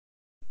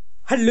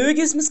Hello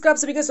guys, आप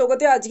सभी का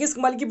स्वागत है आज की इस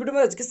कमाल की वीडियो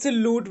में। आज की इस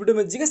लूट वीडियो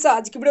में जी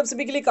आज की वीडियो आप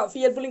सभी के लिए काफी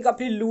हेल्पफुल,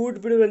 काफी लूट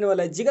वीडियो रहने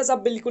वाला है। जी आप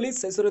बिल्कुल ही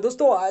सही सुन रहे हो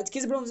दोस्तों। आज की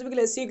इस वीडियो में आप सभी के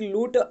लिए ऐसी एक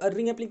लूट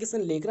अर्निंग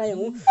एप्लीकेशन लेकर आया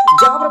हूँ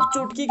जहां पर आप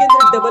चुटकी के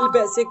अंदर डबल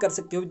पैसे कर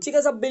सकते हो। जी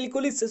आप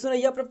बिल्कुल ही सही सुन रहे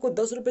हैं। यहाँ पर आपको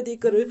 10 रुपए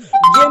देकर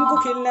गेम को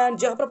खेलना है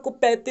जहाँ पर आपको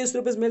 35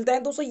 रुपए मिलता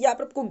है दोस्तों। यहाँ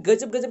पर आपको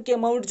गजब गजब के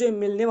अमाउंट जो है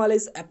मिलने वाला है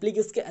इस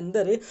एप्लीकेशन के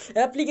अंदर।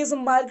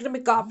 एप्लीकेशन मार्केट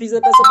में काफी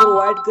ज्यादा पैसा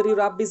प्रोवाइड कर रही है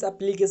और आप भी इस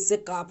एप्लीकेशन से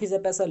काफी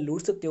ज्यादा पैसा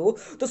लूट सकते हो।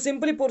 तो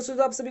सिंपली प्रोसेस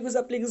आप सभी को इस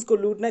एप्लीकेशन को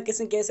लूटना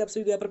कैसे कैसे आप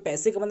सभी को यहाँ पर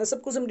पैसे कमाना सब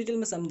कुछ हम डिटेल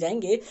में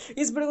समझाएंगे।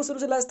 इस वीडियो को शुरू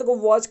से लास्ट तक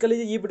वॉच कर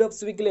लीजिए। ये वीडियो आप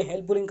सभी के लिए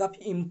हेल्पफुल एंड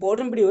काफी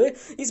इंपॉर्टेंट वीडियो है।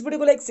 इस वीडियो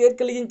को लाइक शेयर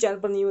कर लीजिए, चैनल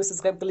पर नहीं हुए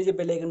सब्सक्राइब कर लीजिए,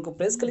 बेल आइकन को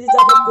प्रेस कर लीजिए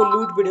जहाँ आपको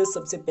लूट वीडियो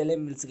सबसे पहले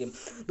मिल सके।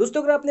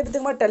 दोस्तों अगर आपने अभी तक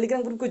हमारा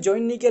टेलीग्राम ग्रुप को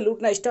ज्वाइन नहीं किया,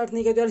 लूटना स्टार्ट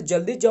नहीं किया तो यार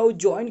जल्दी जाओ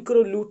ज्वाइन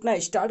करो, लूटना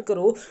स्टार्ट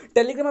करो।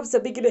 टेलीग्राम आप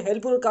सभी के लिए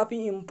हेल्पफुल और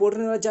काफी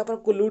इंपॉर्टेंट है जहाँ पर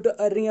आपको लूट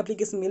अर्निंग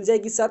एप्लीकेशन मिल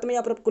जाएगी, साथ में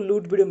यहाँ पर आपको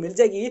लूट वीडियो मिल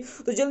जाएगी।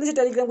 तो जल्दी से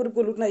टेलीग्राम ग्रुप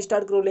को लूटना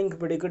स्टार्ट करो, लिंक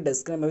वीडियो को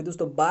डिस्क्रिप्शन में।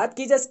 दोस्तों बात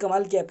की जाए इस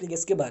कमाल की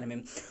एप्लीकेशन के बारे में,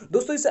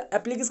 दोस्तों इस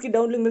एप्लीकेशन की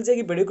डाउनलोड मिल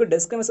जाएगी वीडियो को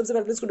डिस्क्रिप्शन में। सबसे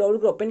पहले इसको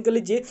डाउनलोड कर ओपन कर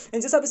लीजिए।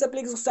 जैसे आप इस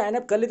एप्लीकेशन को साइन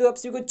अप कर लेते हो आप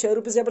सभी को 6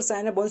 रुपये यहाँ पर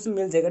साइन अप बोनस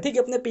मिल जाएगा। ठीक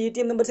है, अपने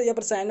पेटीएम नंबर से यहाँ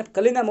पर साइन अप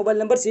कर लेना, मोबाइल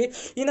नंबर से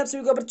इन आप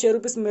सभी को यहाँ पर 6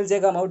 रुपये मिल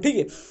जाएगा अमाउंट। ठीक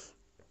है,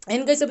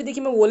 एंड गाइस अभी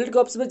देखिए मैं वॉलेट के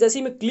ऑप्शन पर जैसे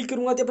ही मैं क्लिक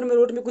करूंगा तो पर मेरे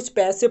वॉलेट में कुछ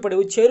पैसे पड़े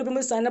हुए 6 रुपये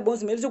मुझे साइन अप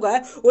बोनस मिल चुका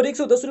है और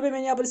 110 रुपये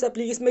मैंने यहाँ पर इस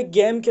एप्लीकेशन में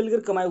गेम खेलकर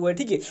कमाए हुए हैं।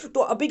 ठीक है, तो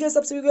अभी क्या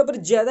सबसे यहाँ पर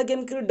ज्यादा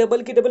गेम कर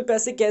डबल के डबल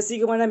पैसे कैसे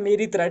कमाना है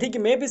मेरी तरह। ठीक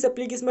है, मैं भी इस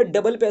एप्लीकेशन में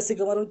डबल पैसे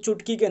कमा रहा हूँ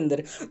चुटकी के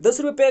अंदर। 10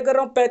 रुपये पे कर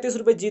रहा हूँ, 35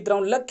 रुपये जीत रहा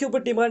हूँ। लक के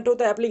ऊपर डिमांड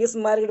होता है,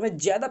 एप्लीकेशन मार्केट में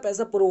ज्यादा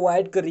पैसा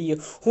प्रोवाइड कर रही है।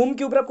 होम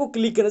के ऊपर आपको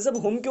क्लिक करना, जब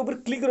होम के ऊपर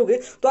क्लिक करोगे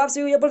तो आप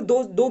सभी यहाँ पर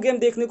दो गेम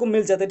देखने को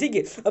मिल जाता है। ठीक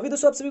है, अभी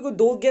दोस्तों आप सभी को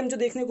 2 गेम जो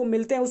देखने को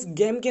मिलते हैं उस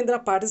गेम के अंदर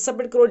आप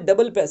पार्टिसिपेट करो,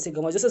 डबल पैसे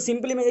कमाओ। जैसे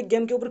सिंपली मैं एक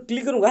गेम के ऊपर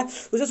क्लिक करूंगा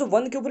तो जैसे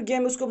 1 के ऊपर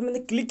गेम है उसके ऊपर मैंने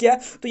क्लिक किया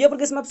तो यहाँ पर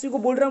कैसे मैं आप सभी को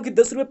बोल रहा हूँ कि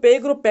 10 रुपये पे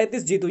करो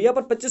 35 जीतो, यहाँ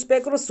पर 25 पे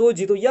करो 100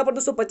 जीतो, यहाँ पर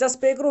 250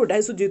 पे करो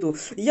 250 जीतो,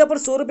 यहाँ पर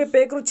 100 रुपये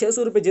पे करो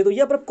 600 रुपये जीतो,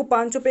 यहाँ पर आपको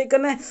 500 पे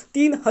करना है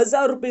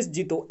 3000 रुपये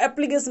जीतो।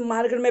 एप्लीकेशन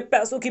मार्केट में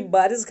पैसों की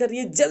बारिश कर रही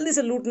है, जल्दी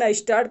से लूटना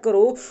स्टार्ट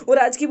करो। और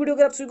आज की वीडियो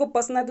अगर आप सभी को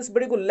पसंद आए तो इस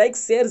वीडियो को लाइक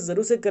शेयर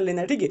जरूर से कर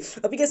लेना है। ठीक है,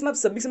 अभी कैसे मैं आप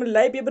सभी से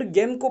लाइव यहाँ पर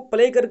गेम को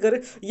प्ले कर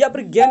यहाँ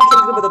पर गेम खेल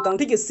कर बताता हूँ।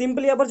 ठीक है,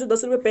 सिंपली यहाँ पर जो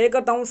 10 रुपये पे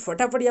करता हूँ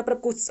फटाफट यहाँ पर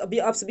आपको अभी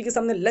आप सभी के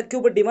सामने लक के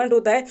ऊपर डिमांड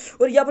होता है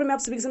और यहाँ पर मैं आप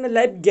सभी के सामने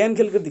लाइव गेम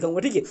खेल कर दिखाऊंगा।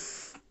 ठीक है,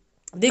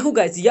 देखो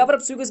गाइस यहाँ पर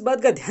आप सभी को इस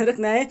बात का ध्यान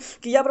रखना है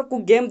कि यहाँ पर आपको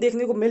गेम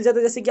देखने को मिल जाता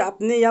है। जैसे कि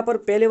आपने यहाँ पर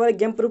पहले वाले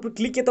गेम पर ऊपर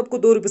क्लिक किया तो आपको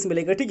 2 रुपये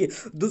मिलेगा। ठीक है,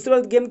 दूसरे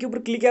वाले गेम के ऊपर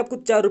क्लिक किया आपको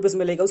 4 रुपये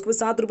मिलेगा, उसके बाद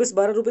 7 रुपये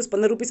 12 रुपये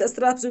 15 रुपये, इस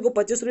तरह आप सभी को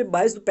 25 रुपये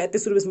 22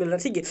 35 रुपये मिल रहा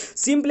है। ठीक है,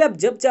 सिंपली आप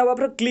जब चाहो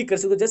पर क्लिक कर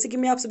सकते हो। जैसे कि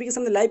मैं आप सभी के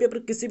सामने लाइव यहाँ पर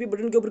किसी भी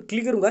बटन के ऊपर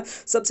क्लिक करूंगा,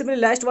 सबसे पहले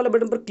लास्ट वाला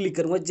बटन पर क्लिक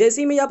करूंगा।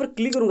 जैसे ही मैं यहाँ पर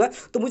क्लिक करूंगा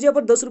तो मुझे यहाँ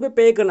पर 10 रुपये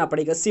पे करना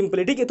पड़ेगा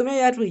सिंपली। ठीक है, तो मैं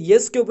यहाँ पर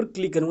येस के ऊपर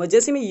क्लिक करूंगा।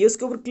 जैसे मैं येस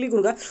के ऊपर क्लिक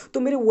करूंगा तो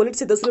मेरे वॉलेट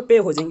से 10 रुपये पे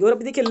हो जाएंगे और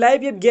अभी देखिए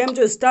लाइव ये गेम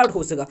जो स्टार्ट हो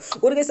सका।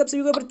 और गाइस सबसे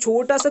ऊपर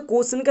छोटा सा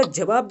क्वेश्चन का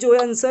जवाब जो है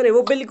आंसर है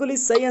वो बिल्कुल ही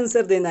सही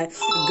आंसर देना है।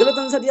 गलत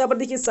आंसर यहाँ पर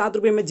देखिए 7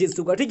 रुपये में जीत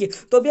चुका। ठीक है,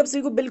 तो अभी आप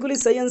सभी को बिल्कुल ही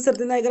सही आंसर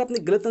देना है। अगर आपने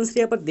गलत आंसर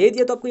यहाँ पर दे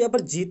दिया तो आपको यहाँ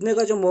पर जीतने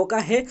का जो मौका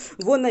है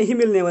वो नहीं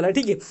मिलने वाला।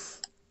 ठीक है,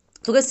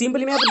 तो क्या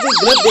सिंपली मैं यहाँ पर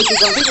जो गलत दे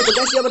चुका हूँ। ठीक है, तो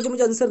कैसे यहाँ पर जो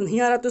मुझे आंसर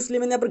नहीं आ रहा तो इसलिए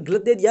मैंने यहाँ पर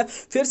गलत दे दिया।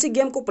 फिर से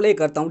गेम को प्ले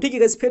करता हूँ। ठीक है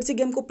गाइस, फिर से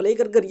गेम को प्ले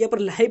कर यहाँ पर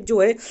लाइव जो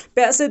है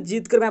पैसे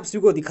जीत कर मैं आप सभी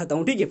को दिखाता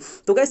हूँ। ठीक है,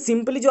 तो गाइस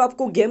सिंपली जो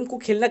आपको गेम को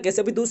खेलना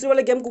कैसे, अभी दूसरे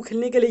वाले गेम को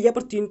खेलने के लिए यहाँ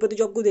पर 3 पत्ती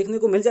जो आपको देखने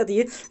को मिल जाती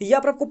है,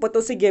 यहाँ पर आपको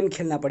पतों से गेम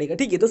खेलना पड़ेगा।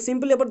 ठीक है, तो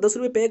सिंपली यहाँ पर 10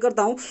 रुपये पे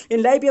करता हूँ इन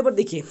लाइव। यहाँ पर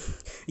देखिए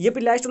ये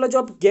पे लास्ट वाला जो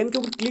आप गेम के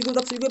ऊपर क्लिक करो तो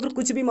आप सभी को यहाँ पर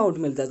कुछ भी अमाउंट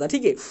मिलता था।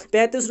 ठीक है,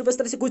 35 रुपये इस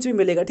तरह से कुछ भी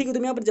मिलेगा। ठीक है, तो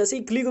मैं यहाँ पर जैसे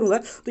ही क्लिक करूँगा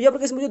तो यहाँ पर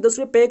कैसे मुझे 10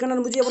 रुपये पे करना,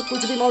 मुझे यहाँ पर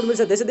कुछ भी अमाउंट मिल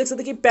सकता है। जैसे देख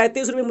सकते हैं कि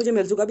 35 मुझे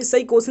मिल चुका। अभी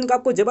सही क्वेश्चन का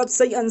आपको जवाब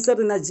सही आंसर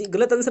देना,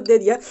 गलत आंसर दे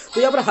दिया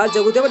तो यहाँ पर हाथ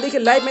जगह। यहाँ पर देखिए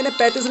लाइव मैंने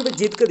 35 रुपये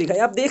जीत कर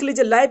दिखाया। आप देख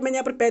लीजिए लाइव मैंने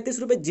यहाँ पर 35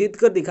 रुपये जीत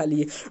कर दिखा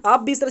लिए।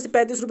 आप भी इस तरह से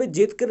 35 रुपये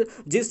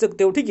जीत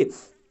सकते हो। ठीक है,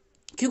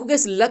 क्योंकि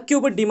कैसे लक के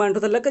ऊपर डिमांड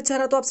होता है, लक अच्छा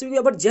रहा तो आप सभी को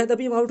यहाँ पर ज्यादा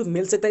भी अमाउंट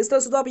मिल सकता है। इस तरह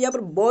से तो आप यहाँ पर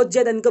बहुत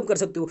ज्यादा इनकम कर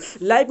सकते हो।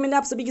 लाइव मैंने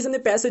आप सभी के सामने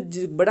पैसे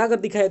बढ़ाकर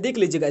दिखाया, देख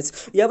लीजिएगा।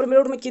 यहाँ पर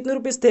मेरे में कितने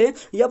रुपए थे,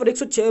 यहाँ पर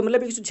 106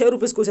 मतलब 106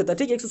 रुपये कुछ था।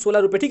 ठीक है, 116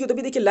 रुपये। ठीक है, तो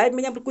भी देखिए लाइव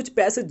मैंने यहाँ पर कुछ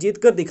पैसे जीत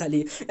कर दिखा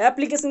लिए।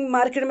 एप्लीकेशन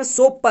मार्केट में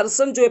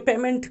 100% जो है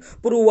पेमेंट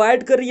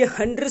प्रोवाइड कर रही है,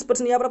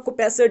 100% यहाँ पर आपको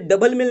पैसे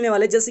डबल मिलने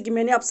वाले। जैसे कि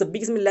मैंने आप सभी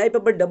के सामने लाइव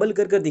पेपर डबल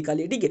कर दिखा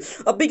लिया। ठीक है,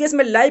 अब भी कैसे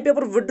मैं लाइव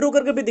पेपर विड्रॉ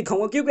करके भी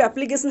दिखाऊंगा, क्योंकि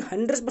एप्लीकेशन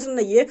 100%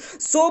 नहीं है,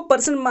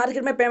 100%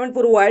 मार्केट में पेमेंट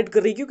प्रोवाइड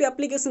कर रही है। क्योंकि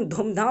एप्लीकेशन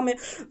धूमधाम है,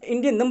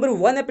 इंडियन नंबर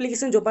 1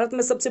 एप्लीकेशन जो भारत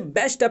में सबसे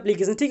बेस्ट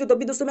एप्लीकेशन। ठीक है, तो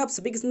अभी दोस्तों मैं आप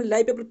सभी के सामने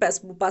लाइव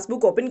पेपर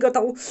पासबुक ओपन करता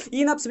हूँ,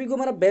 इन आप सभी को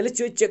हमारा बैलेंस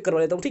जो चेक करवा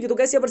लेता हूँ। ठीक है, तो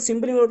कैसे यहाँ पर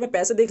सिंपली मैं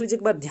पैसे देख लीजिए,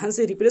 एक बार ध्यान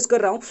से रिप्लेस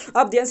कर रहा हूँ,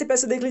 आप ध्यान से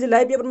पैसे देख लीजिए।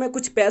 लाइव यहाँ पर मैं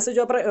कुछ पैसे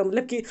जो पर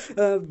मतलब कि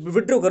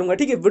विड्रॉ करूंगा।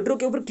 ठीक है, विड्रॉ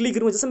के ऊपर क्लिक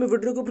करूंगा। जैसे मैं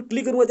विड्रॉ के ऊपर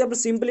क्लिक करूंगा यहाँ पर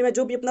सिंपली मैं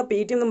जो भी अपना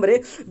पेटीएम नंबर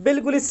है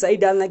बिल्कुल ही सही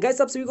डालना है।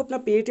 गाइस आप सभी को अपना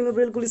पेटीएम नंबर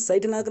बिल्कुल ही सही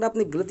डालना। अगर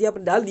आपने गलत यहाँ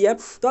पर डाल दिया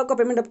तो आपका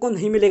पेमेंट आपको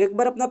नहीं मिलेगा। एक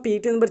बार अपना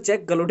पेटीएम नंबर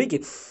चेक कर लो। ठीक है,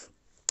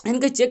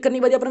 इनका चेक करने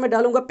के बाद यहाँ पर मैं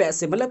डालूंगा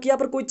पैसे, मतलब कि यहाँ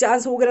पर कोई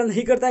चांस वगैरह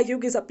नहीं करता है,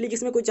 क्योंकि इस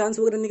एप्लीकेशन में कोई चांस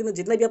वगैरह नहीं करता।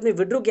 जितना भी आपने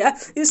विड्रो किया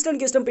इंस्टेंट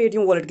के इंस्टेंट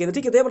पेटीएम वॉलेट के अंदर,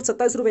 ठीक है। तो यहाँ पर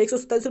 27 रुपये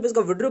 127 रुपये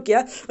का विड्रो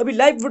किया, अभी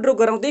लाइव विड्रो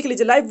कर रहा हूँ, देख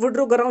लीजिए लाइव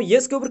विड्रो कर रहा हूँ,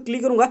 येस के ऊपर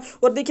क्लिक करूंगा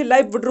और देखिए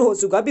लाइव विड्रो हो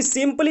चुका। अभी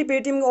सिंपली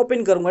पेटीएम को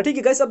ओपन करूंगा, ठीक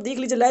है गाइस। अब देख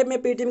लीजिए लाइव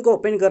में पेटीएम को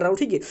ओपन कर रहा हूँ,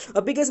 ठीक है।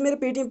 अभी गाइस मेरे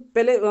पेटीएम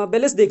पहले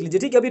बैलेंस देख लीजिए,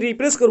 ठीक है। अभी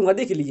रिफ्रेश करूंगा,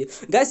 देख लीजिए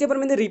गाइस यहाँ पर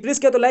मैंने रिफ्रेश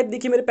किया तो लाइव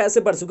देखिए मेरे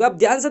पैसे बढ़ चुके। आप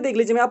ध्यान से देख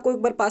लीजिए, मैं आपको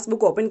एक बार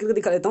पासबुक ओपन करके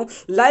दिखा देता हूँ।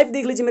 लाइव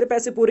देख लीजिए मेरे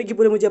पैसे पूरे की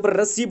पूरे मुझे यहाँ पर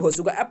रिसीव हो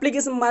चुका।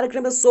 एप्लीकेशन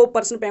मार्केट में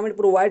 100% पेमेंट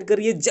प्रोवाइड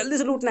करिए, जल्दी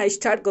से लूटना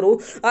स्टार्ट करो।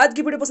 आज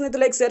की वीडियो पसंद है तो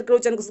लाइक शेयर करो,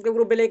 चैनल को सब्सक्राइब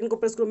करो, बेल आइकन को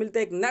प्रेस करो। मिलता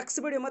है एक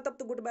नेक्स्ट वीडियो में, तब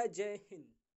तक गुड बाय, जय हिंद।